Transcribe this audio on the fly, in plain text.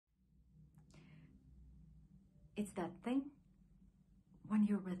It's that thing when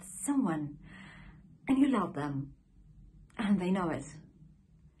you're with someone and you love them and they know it.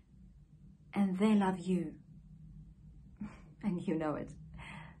 And they love you and you know it.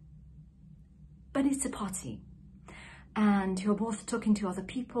 But it's a party and you're both talking to other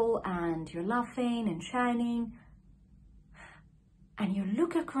people and you're laughing and shining. And you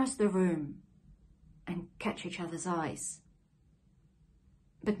look across the room and catch each other's eyes.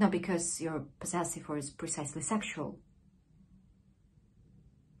 But not because you're possessive or is precisely sexual,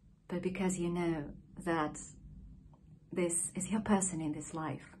 but because you know that this is your person in this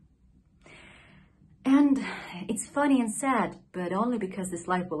life. And it's funny and sad, but only because this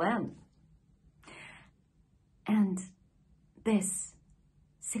life will end. And this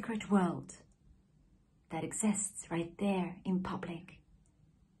secret world that exists right there in public,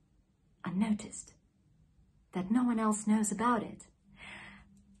 unnoticed, that no one else knows about it.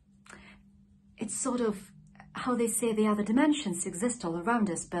 It's sort of how they say the other dimensions exist all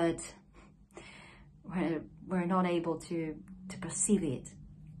around us, but we're not able to perceive it.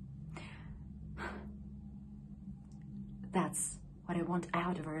 That's what I want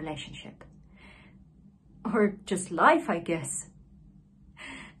out of a relationship. Or just life, I guess.